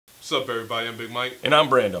What's up, everybody? I'm Big Mike. And I'm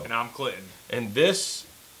Brando. And I'm Clinton. And this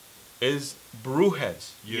is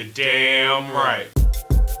Brewheads. You're damn right.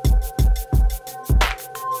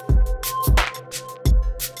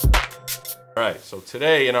 All right, so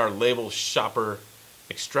today in our label shopper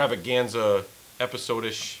extravaganza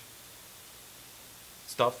episode-ish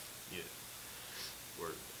stuff,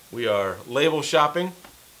 we are label shopping.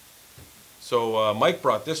 So Mike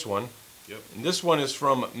brought this one. Yep. And this one is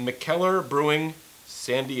from Mikkeller Brewing,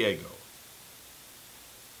 San Diego.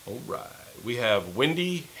 All right. We have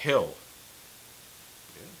Windy Hill.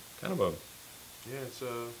 Yeah. Kind of a... Yeah, it's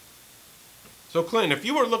So Clinton, if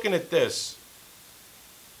you were looking at this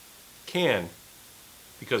can,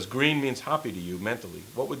 because green means hoppy to you mentally,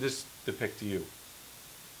 what would this depict to you?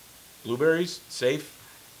 Blueberries? Safe?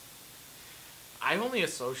 I only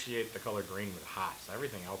associate the color green with hops.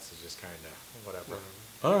 Everything else is just kind of whatever.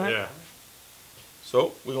 All right. Yeah.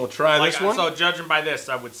 So we're going to try this one. So judging by this,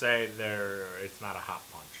 I would say it's not a hop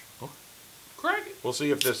punch. crack it. We'll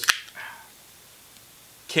see if this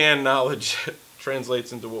can knowledge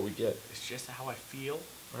translates into what we get. It's just how I feel.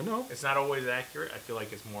 I know. It's not always accurate. I feel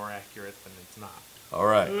like it's more accurate than it's not. All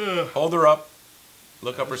right. Ugh. Hold her up.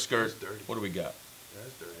 Look up her skirt. That's dirty. What do we got?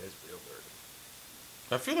 That's dirty. It's real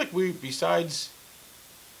dirty. I feel like we, besides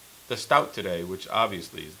the stout today, which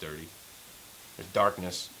obviously is dirty, there's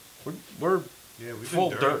darkness, we're Yeah, we've full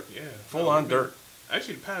been dirt. Yeah, Full on we've been- dirt.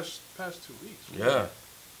 Actually, the past 2 weeks. Yeah.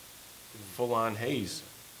 Full on haze.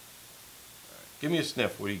 Give me a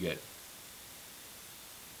sniff. What do you get?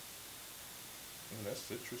 That's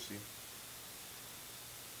citrusy.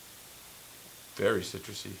 Very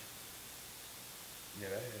citrusy. Yeah,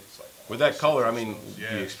 that hits like. all With that the color, I citrus mean, notes. do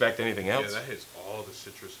Yeah. you expect anything else? Yeah, that hits all the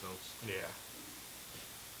citrus notes. Yeah.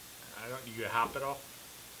 You hop it all?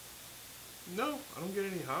 No, I don't get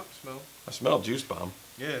any hop smell. I smell juice bomb.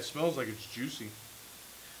 Yeah, it smells like it's juicy.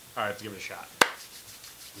 All right, let's give it a shot.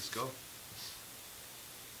 Let's go.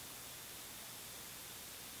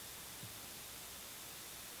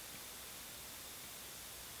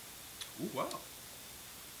 Ooh, wow.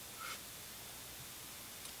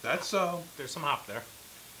 That's There's some hop there.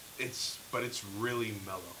 but it's really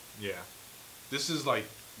mellow. Yeah. This is like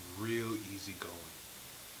real easy going.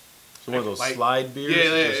 So one of those Like- slide beers. Yeah,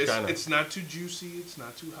 yeah, just it's, kinda, it's not too juicy, it's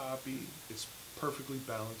not too hoppy, it's perfectly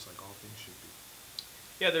balanced like all things should be.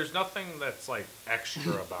 Yeah, there's nothing that's like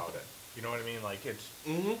extra about it. You know what I mean? Like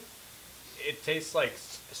Mm-hmm. it tastes like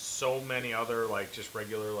so many other like just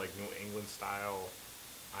regular like New England style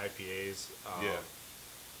IPAs. Yeah.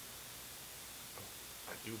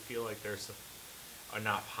 I do feel like there's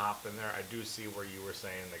enough hop in there. I do see where you were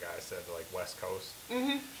saying the guy said like West Coast.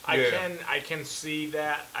 Mm-hmm. I can see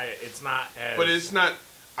that. It's not as But it's not.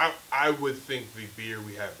 I would think the beer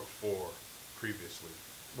we had before, previously,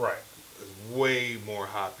 right. is way more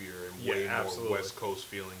hoppier and Yeah, way absolutely. more West Coast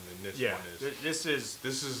feeling than this Yeah, one is. this is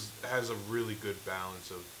This has a really good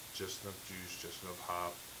balance of just enough juice, just enough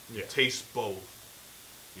hop. Yeah. Taste both,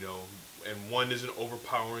 you know, and one isn't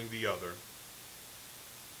overpowering the other.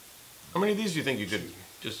 How many of these do you think you could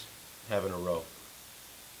just have in a row?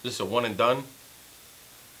 Is this a one and done?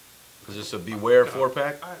 Is this a Beware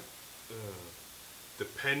 4-pack?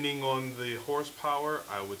 Depending on the horsepower,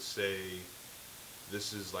 I would say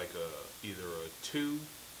this is like either a 2, you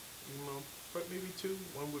know, but maybe 2.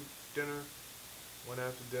 One with dinner, one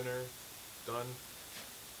after dinner, done.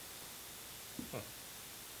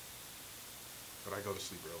 But I go to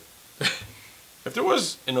sleep early. If there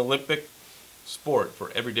was an Olympic sport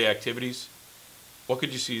for everyday activities, what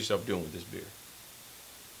could you see yourself doing with this beer?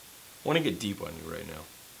 I want to get deep on you right now.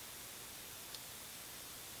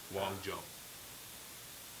 Long jump.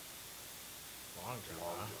 long jump.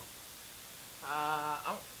 Long Huh?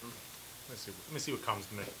 jump. Let me see what comes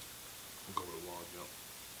to me. I'll go with a long jump.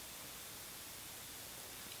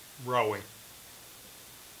 Rowing.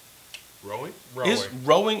 Rowing? Is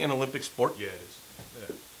rowing an Olympic sport? Yeah, it is.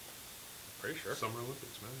 Yeah. Pretty sure. Summer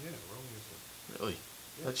Olympics, man. Yeah, rowing is Really?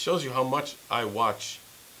 Yeah. That shows you how much I watch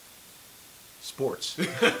sports.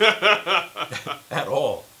 At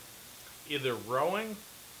all. Either rowing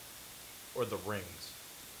or the rings.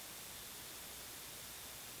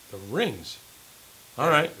 The rings. All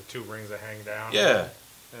right. The 2 rings that hang down. Yeah.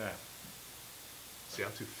 Yeah. See,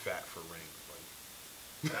 I'm too fat for rings, buddy.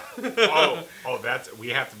 That's we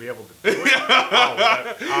have to be able to do it.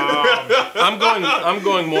 I'm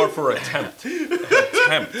going more for attempt.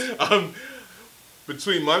 Attempt.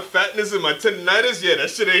 Between my fatness and my tendinitis, yeah, that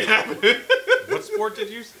shit ain't happening. What sport did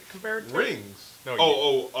you compare it to? Rings. No.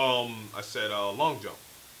 I said long jump.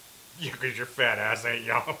 Yeah, because your fat ass ain't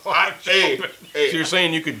young. Hey, So you're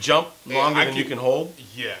saying you could jump longer I than you can- can hold?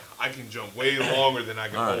 yeah, I can jump way longer than I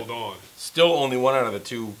can All right. hold on. Still only one out of the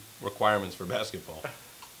 2 requirements for basketball.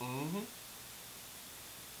 Mm-hmm.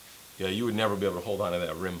 Yeah, you would never be able to hold on to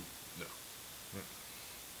that rim. No.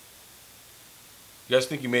 You guys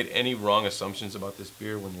think you made any wrong assumptions about this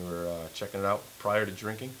beer when you were checking it out prior to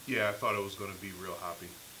drinking? Yeah, I thought it was going to be real hoppy.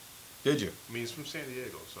 Did you? I mean, it's from San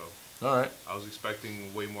Diego, so All right. I was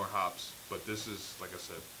expecting way more hops. But this is, like I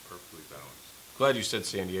said, perfectly balanced. Glad you said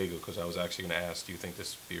San Diego because I was actually going to ask, do you think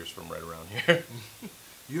this beer's from right around here?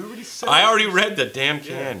 You already said I it. already read the damn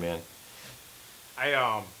can, man.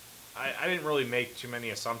 I didn't really make too many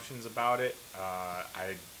assumptions about it.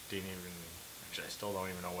 I didn't even, actually, I still don't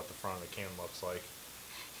even know what the front of the can looks like.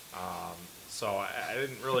 So I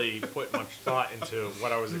didn't really put much thought into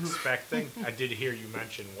what I was expecting. I did hear you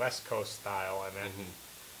mention West Coast style, and then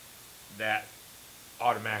that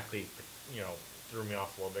automatically, threw me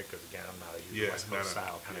off a little bit because, again, I'm not a huge West Coast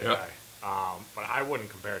style kind of guy. But I wouldn't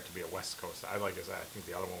compare it to be a West Coast. Like I said, I think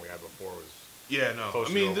the other one we had before was Yeah, no.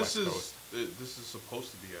 closer I mean, to a this West is Coast. this is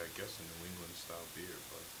supposed to be, I guess, a New England style beer,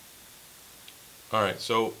 but All right,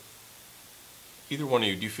 so either one of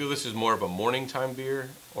you, do you feel this is more of a morning time beer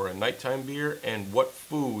or a nighttime beer? And what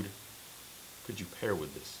food could you pair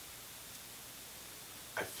with this?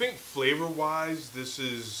 I think flavor-wise, this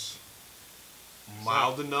is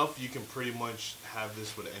mild enough. You can pretty much have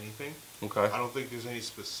this with anything. Okay. I don't think there's any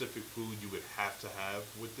specific food you would have to have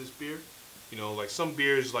with this beer. Like some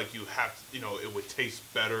beers, like you have to, it would taste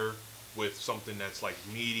better with something that's like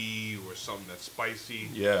meaty or something that's spicy.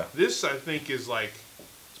 Yeah. This, I think, is like,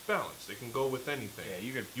 it's balanced. It can go with anything. Yeah,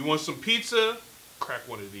 you could. You want some pizza? Crack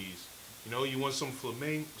one of these. You want some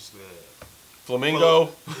Flamingo?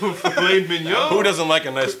 filet mignon? Who doesn't like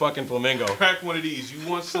a nice fucking flamingo? Crack one of these. You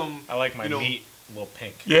want some? I like my you know, meat a little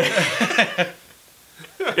pink. Yeah.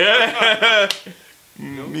 Yeah.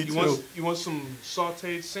 Me you too. want some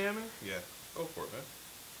sautéed salmon? Yeah, go for it, man.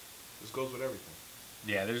 This goes with everything.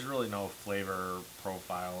 Yeah, there's really no flavor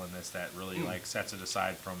profile in this that really like sets it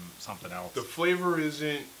aside from something else. The flavor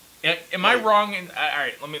isn't. Am I wrong in? All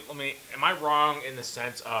right, let me. Am I wrong in the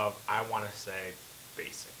sense of I want to say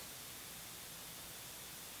basic?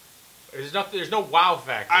 There's nothing. There's no wow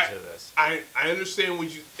factor to this. I understand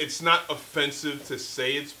what you. It's not offensive to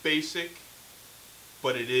say it's basic,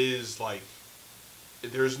 but it is like.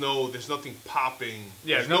 There's nothing popping.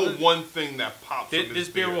 Yeah, there's no one thing that pops. This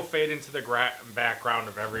beer will fade into the background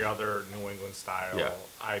of every other New England style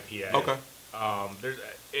IPA. Okay.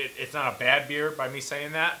 It's not a bad beer by me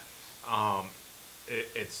saying that.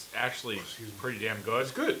 It's actually pretty damn good. It's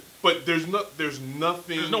good, but there's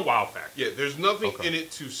nothing. There's no wow factor. Yeah, there's nothing in it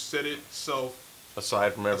to set itself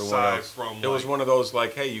aside from everyone else. It was one of those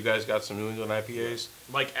like, hey, you guys got some New England IPAs?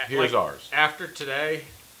 Here's ours. After today,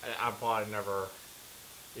 I'll probably never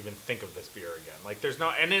even think of this beer again. Like, there's no,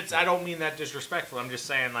 and it's. I don't mean that disrespectful. I'm just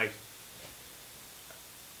saying, like,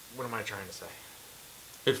 what am I trying to say?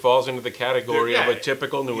 It falls into the category of a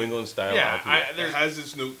typical New England style IPA. It has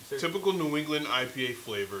its typical New England IPA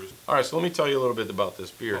flavors. All right, so let me tell you a little bit about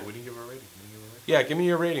this beer. Oh, we didn't give our rating. Yeah, give me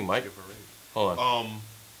your rating, Mike. Give our rating. Hold on.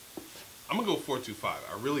 I'm gonna go 4.25.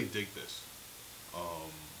 I really dig this.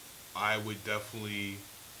 I would definitely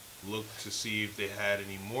look to see if they had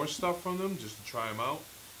any more stuff from them, just to try them out.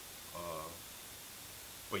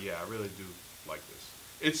 But yeah, I really do like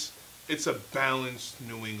this. It's a balanced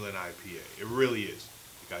New England IPA. It really is.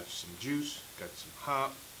 It got you some juice, got you some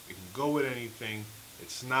hop. It can go with anything.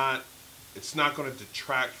 It's not going to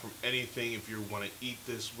detract from anything if you want to eat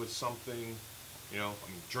this with something.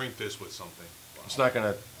 Drink this with something. Wow. It's not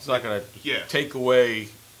gonna Yeah. take away.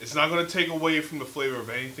 It's not going to take away from the flavor of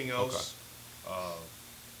anything else.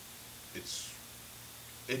 Okay.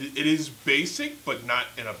 It is basic, but not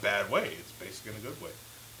in a bad way. It's basic in a good way.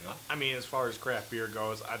 I mean, as far as craft beer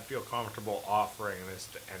goes, I'd feel comfortable offering this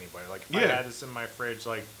to anybody. Like, if I had this in my fridge,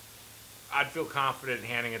 like, I'd feel confident in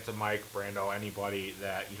handing it to Mike, Brando, anybody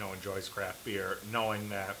that, enjoys craft beer, knowing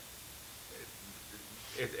that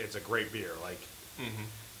it's a great beer. Like,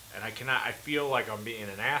 and I feel like I'm being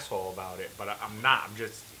an asshole about it, but I'm not. I'm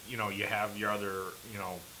just, you have your other,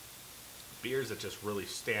 beers that just really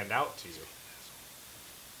stand out to you.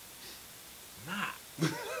 Not.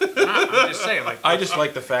 I'm just saying. Like, I just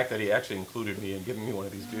like the fact that he actually included me in giving me one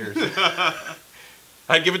of these beers.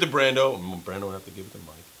 I'd give it to Brando, and Brando would have to give it to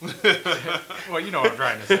Mike. Well, you know what I'm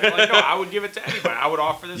trying to say. Like, no, I would give it to anybody. I would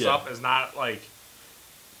offer this up as not like.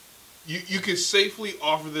 You could safely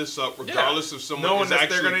offer this up regardless of someone knowing is that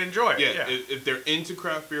actually they're going to enjoy it. Yeah, if they're into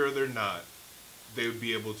craft beer or they're not. they would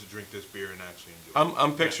be able to drink this beer and actually enjoy it.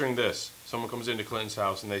 I'm picturing this. Someone comes into Clinton's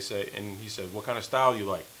house and he said, "What kind of style you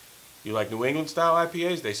like? You like New England style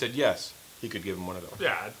IPAs?" They said yes. He could give them one of those.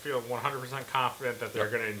 Yeah, I'd feel 100% confident that they're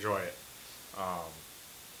going to enjoy it.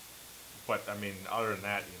 But I mean, other than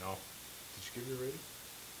that, you know, Did you give your rating?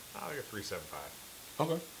 I'll get 375.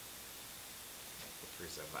 Okay.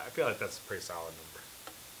 375. I feel like that's a pretty solid number.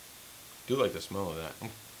 Do like the smell of that. I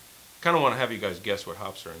kind of want to have you guys guess what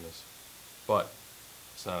hops are in this, but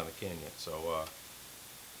it's not in the can yet. So,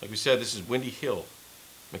 like we said, this is Windy Hill,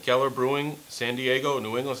 Mikkeller Brewing, San Diego,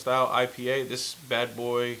 New England style IPA. This bad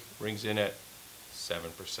boy rings in at 7%. I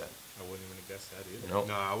wouldn't even have guessed that either. You know?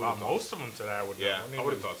 No, I would Wow, have thought. most of them today I would. Yeah, wouldn't I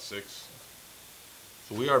would have even- thought 6.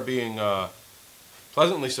 So we are being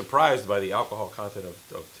pleasantly surprised by the alcohol content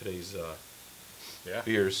of today's Yeah.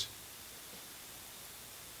 beers.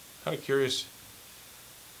 Kind of curious.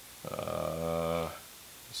 Let's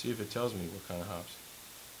see if it tells me what kind of hops.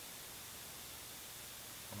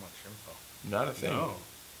 How much info? Not a thing. No.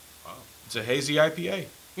 Wow. It's a hazy IPA.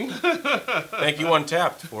 Thank you,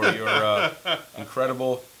 Untapped, for your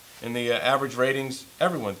incredible, and the average ratings.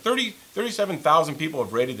 Everyone, 37,000 people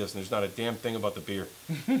have rated this, and there's not a damn thing about the beer.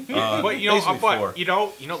 But you know, basically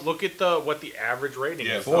four. look at what the average rating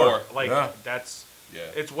Yeah, is. 4. Like Yeah. that's. Yeah.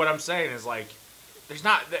 It's what I'm saying is like, there's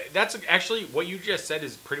not. That's actually what you just said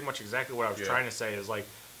is pretty much exactly what I was Yeah. trying to say. Is like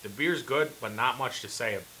the beer's good, but not much to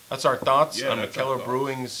say. That's our thoughts Yeah, on that's our Mikkeller thoughts.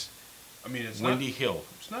 Brewing's I mean, it's Windy not, Hill.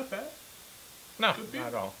 It's not bad. No, Good beer. not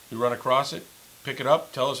at all. You run across it, pick it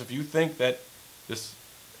up, tell us if you think that this.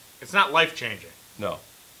 It's not life changing. No.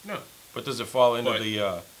 No. But does it fall into But-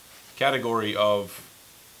 the category of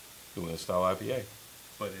New England style IPA?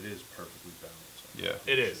 But it is perfectly balanced.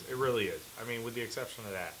 Yeah. It is. It really is. I mean, with the exception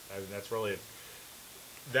of that, that's really.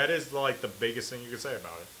 That is like the biggest thing you could say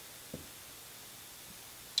about it.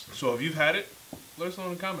 So if you've had it, let us know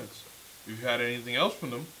in the comments. If you've had anything else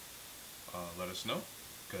from them, let us know.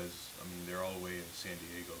 Because, I mean, they're all the way in San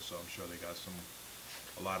Diego, so I'm sure they got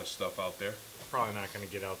a lot of stuff out there. Probably not going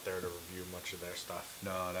to get out there to review much of their stuff.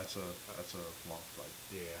 No, that's a long flight.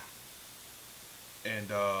 Yeah. And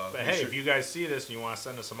But make hey, sure- if you guys see this and you want to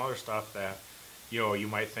send us some other stuff that, you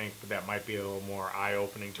might think that might be a little more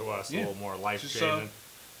eye-opening to us, Yeah. a little more Just, life-changing,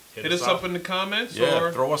 hit us up in the comments,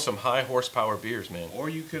 Yeah, throw us some high horsepower beers, man. or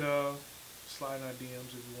you could slide in our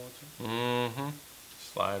DMs if you want to. Mm-hmm.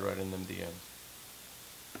 Slide right in them DMs.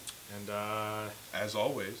 And As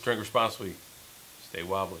always, Drink responsibly. Stay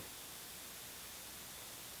wobbly.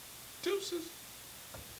 deuces.